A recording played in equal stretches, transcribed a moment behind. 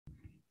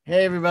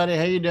Hey everybody,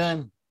 how you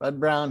doing? Bud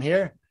Brown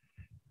here.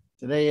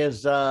 Today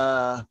is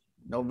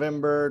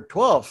November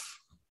 12th,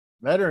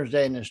 Veterans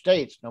Day in the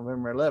States,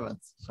 November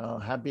 11th. So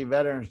happy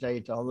Veterans Day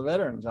to all the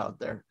veterans out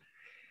there.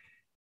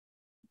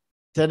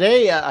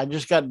 Today, I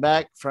just got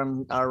back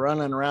from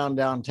running around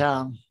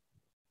downtown.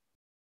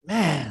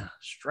 Man,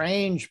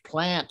 strange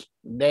plant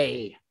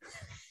day.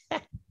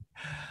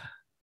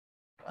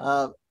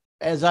 uh,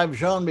 as I've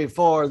shown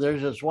before,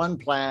 there's this one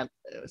plant.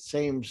 It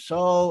seems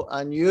so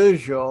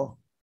unusual.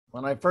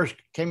 When I first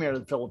came here to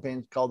the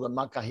Philippines, called the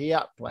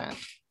Magpakailanman plant.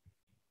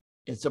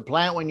 It's a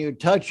plant, when you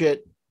touch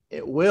it,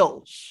 it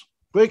wilts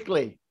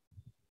quickly.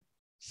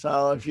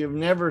 So if you've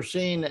never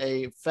seen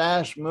a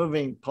fast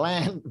moving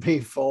plant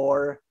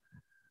before,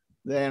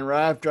 then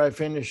right after I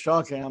finish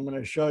talking, I'm going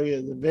to show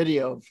you the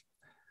video.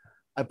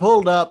 I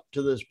pulled up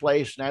to this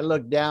place and I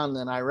looked down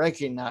and I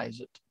recognize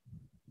it.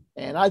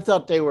 And I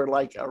thought they were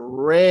like a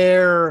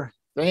rare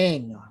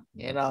thing,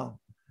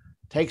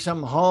 take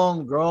some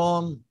home,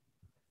 grow them,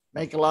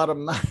 make a lot of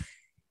money.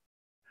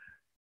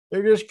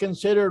 They're just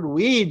considered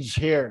weeds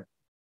here,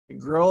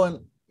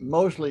 growing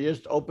mostly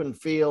just open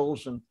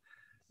fields and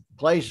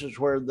places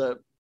where the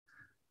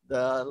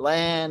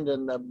land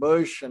and the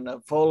bush and the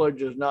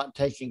foliage is not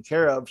taken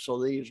care of. So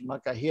these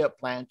Magpakailanman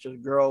plants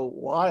just grow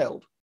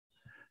wild.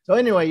 So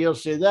anyway, you'll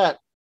see that.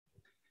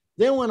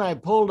 Then when I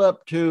pulled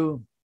up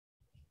to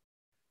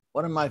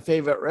one of my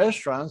favorite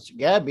restaurants,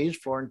 Gabby's,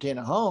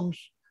 Florentina Homes,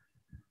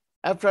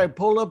 after I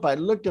pulled up, I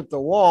looked at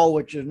the wall,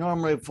 which is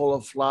normally full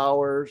of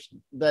flowers.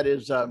 That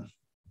is, the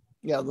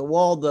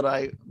wall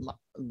that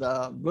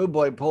the Blue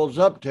Boy pulls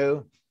up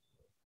to.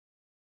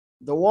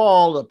 The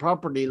wall, the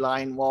property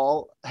line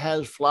wall,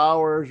 has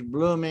flowers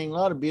blooming, a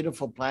lot of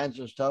beautiful plants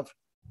and stuff.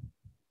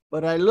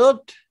 But I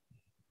looked,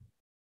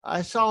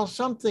 I saw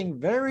something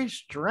very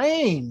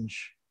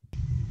strange.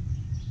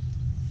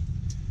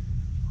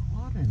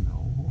 What in the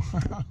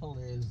world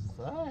is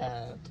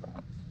that?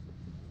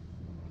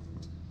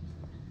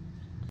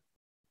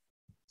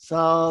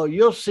 So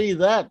you'll see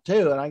that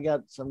too. And I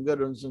got some good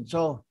ones. And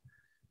so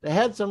they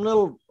had some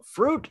little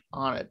fruit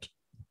on it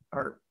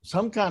or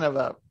some kind of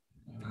I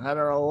don't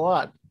know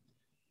what.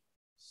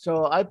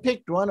 So I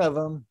picked one of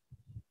them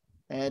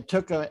and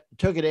took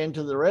it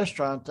into the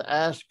restaurant to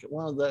ask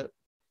one of the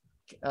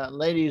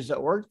ladies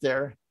that worked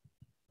there,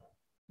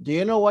 do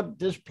you know what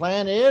this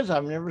plant is?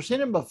 I've never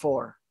seen it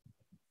before.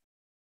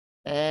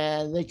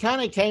 And they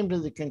kind of came to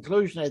the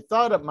conclusion, they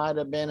thought it might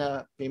have been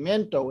a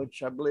pimento,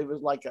 which I believe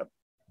is like a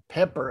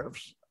pepper of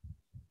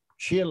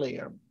chili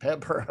or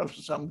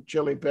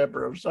chili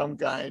pepper of some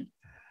kind.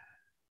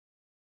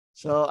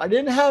 So I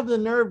didn't have the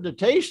nerve to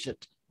taste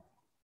it,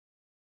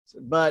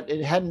 but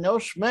it had no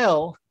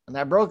smell, and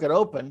I broke it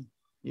open,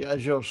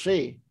 as you'll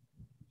see.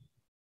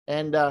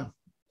 And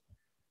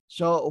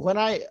so when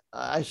I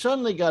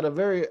suddenly got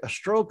a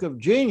stroke of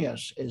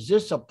genius. Is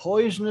this a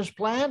poisonous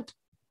plant?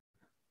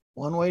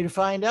 One way to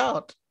find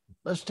out.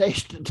 Let's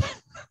taste it.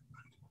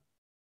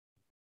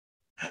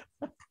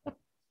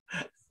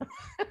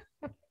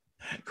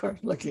 Of course,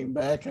 looking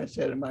back, I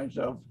said to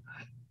myself,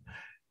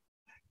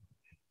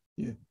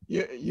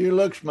 you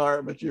look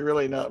smart, but you're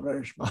really not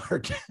very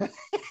smart.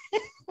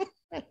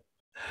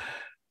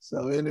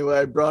 So anyway,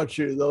 I brought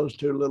you those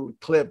two little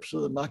clips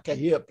of the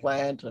Magpakailanman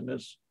plant, and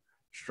it's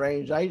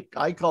strange.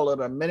 I call it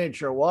a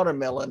miniature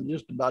watermelon,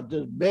 just about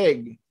this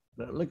big,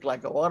 but it looked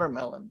like a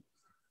watermelon.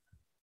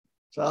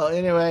 So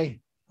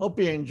anyway, hope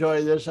you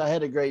enjoy this. I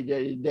had a great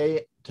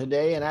day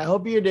today, and I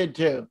hope you did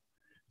too.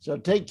 So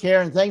take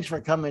care, and thanks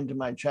for coming to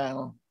my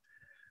channel,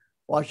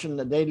 watching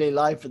the daily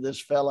life of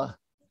this fella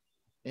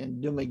in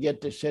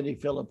Dumaguete City,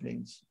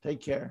 Philippines. Take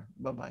care.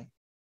 Bye-bye.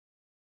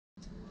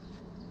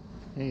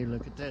 Hey,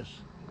 look at this.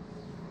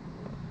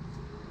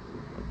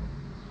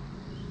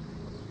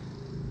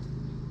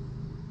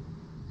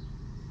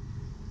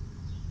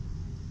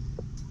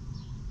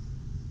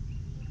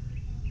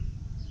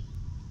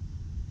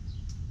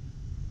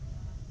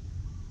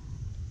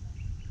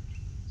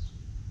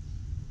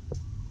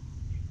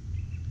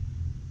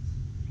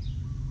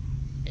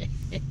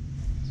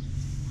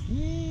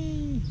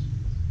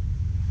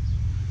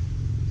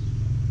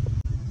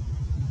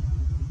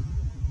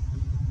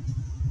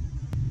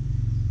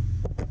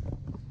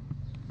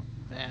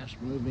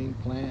 Fast moving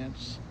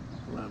plants,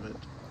 love it.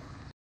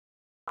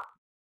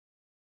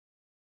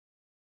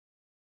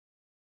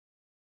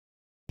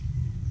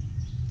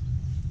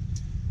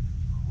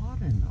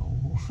 What in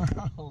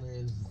the world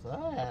is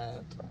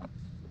that?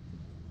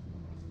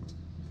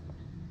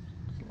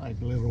 It's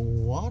like little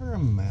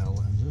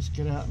watermelons. Let's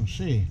get out and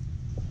see.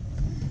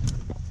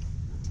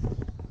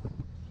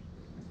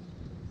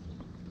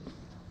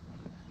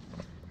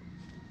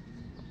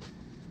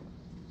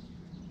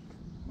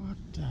 What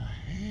the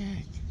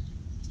heck?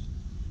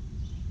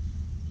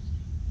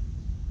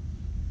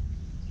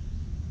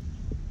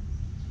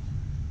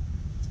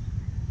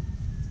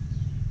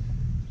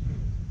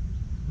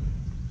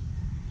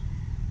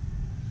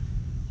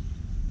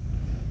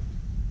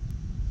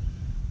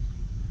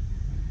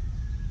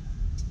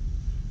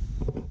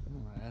 I'm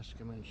gonna ask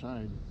him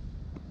inside.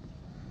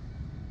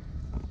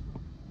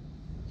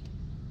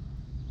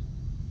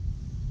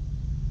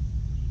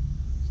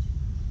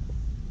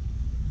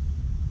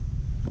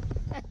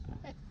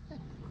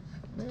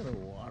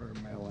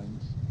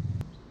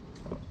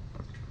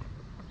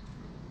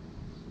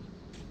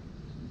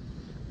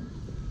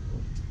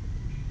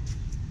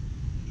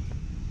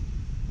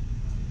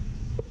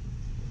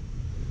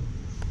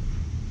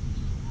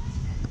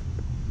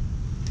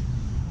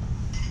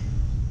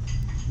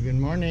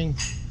 Morning.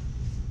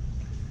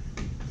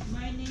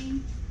 Morning.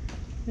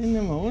 Yun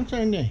naman, what's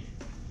on there?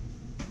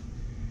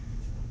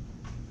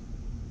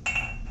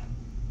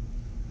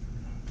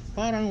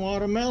 Parang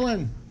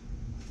watermelon.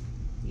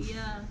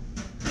 Yeah.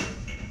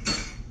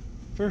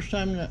 First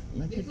time na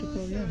nakita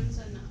ko yan.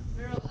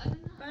 Pero ano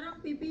na? Parang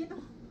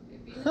pipino.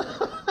 Pipino.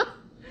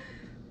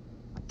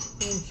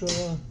 Fence,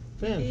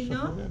 fence.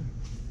 Pipino?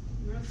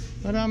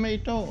 Marami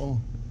ito, oh.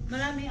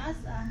 Maraming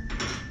asa.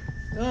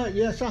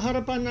 Yeah, sa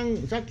harapan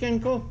ng sakyan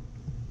ko.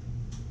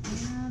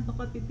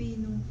 Baka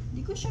pipino.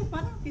 Di ko sure,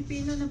 parang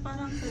pipino na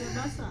parang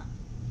kalabasa.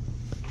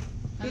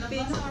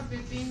 Kalabasa or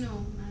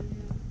pipino?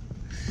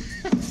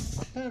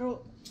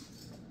 Pero,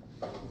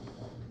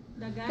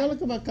 Dagan? kala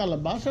ka ba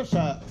kalabasa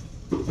sa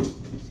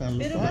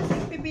Pero lupa?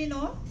 kasi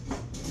pipino?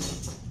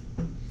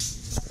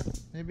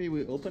 Maybe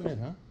we open it,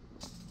 huh?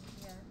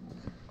 Yeah.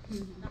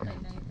 Okay,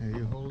 na yun. Here,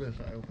 you hold this,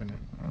 I open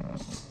it.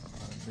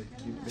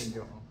 Keep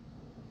video.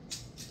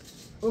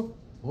 Oh!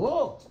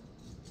 Oh!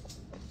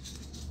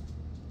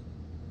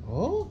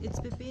 Oh! It's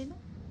pipino?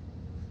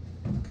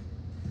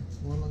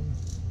 Walang...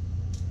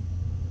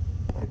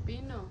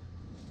 Pipino.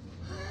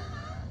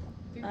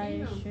 Are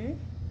you Pipino. sure?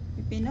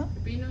 Pipino?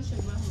 Pipino siya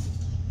ba?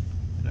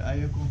 Pero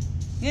ayaw ko.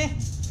 Eh!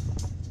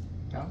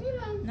 Okay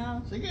lang.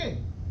 No.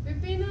 Sige!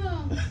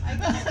 Pipino. I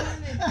can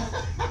smell it.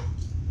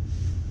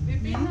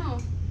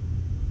 Pipino.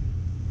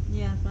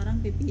 Yeah,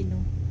 parang pipino.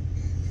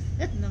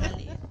 Na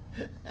maliit.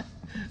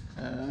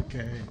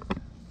 Okay.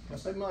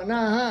 Kapag mo na,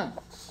 ha?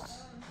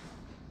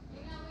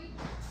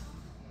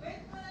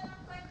 Wait mo lang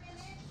ng 5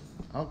 minutes.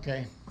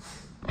 Okay.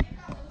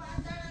 Ikaw,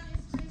 umaandar ang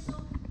espresso.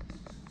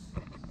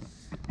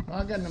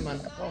 Maaga naman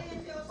ako.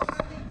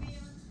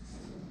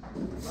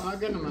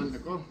 Maaga naman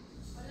ako.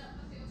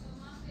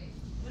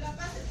 Wala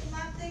pa sa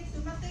automatic.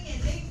 Dumating eh,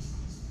 late.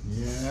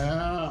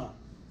 Yeah.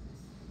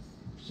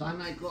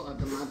 Sanay ko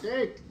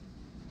automatic.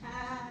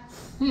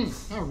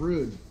 How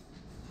rude.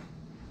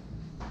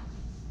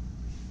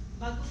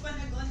 Bago pa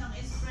nag-on ng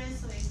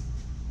espresso eh.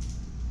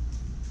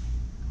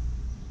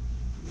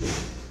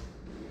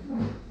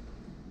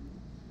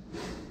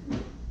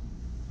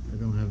 I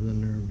don't have the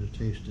nerve to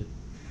taste it.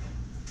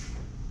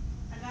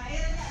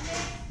 Nag-aira na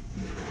ulit.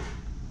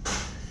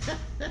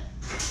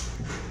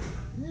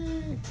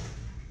 Eh.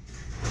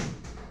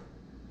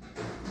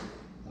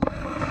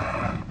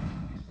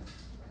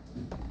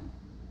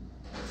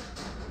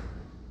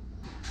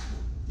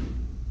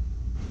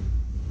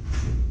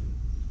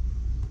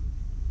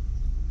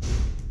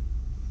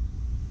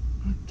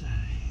 What the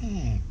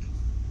heck?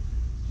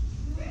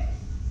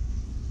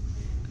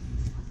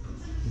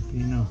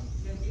 Pipino.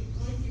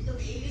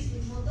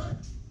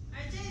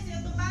 Archie, si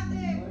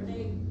automatic.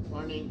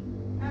 Morning.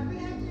 Happy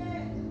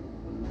Archie.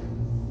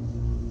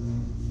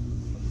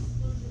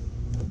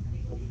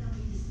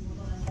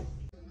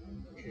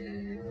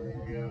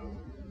 Here we go.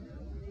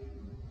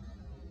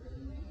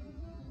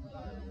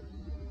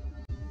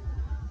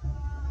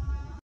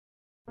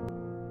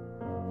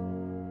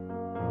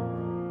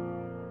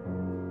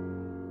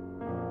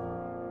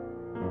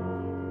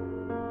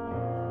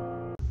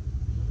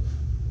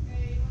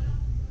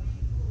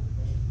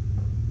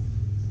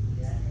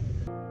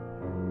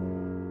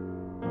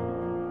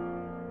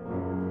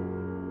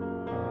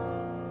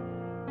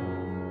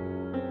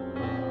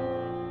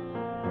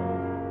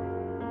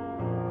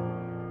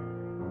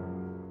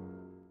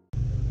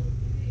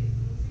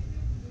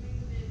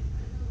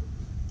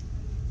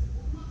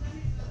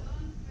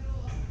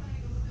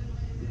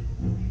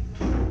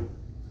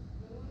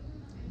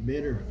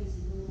 Bitter.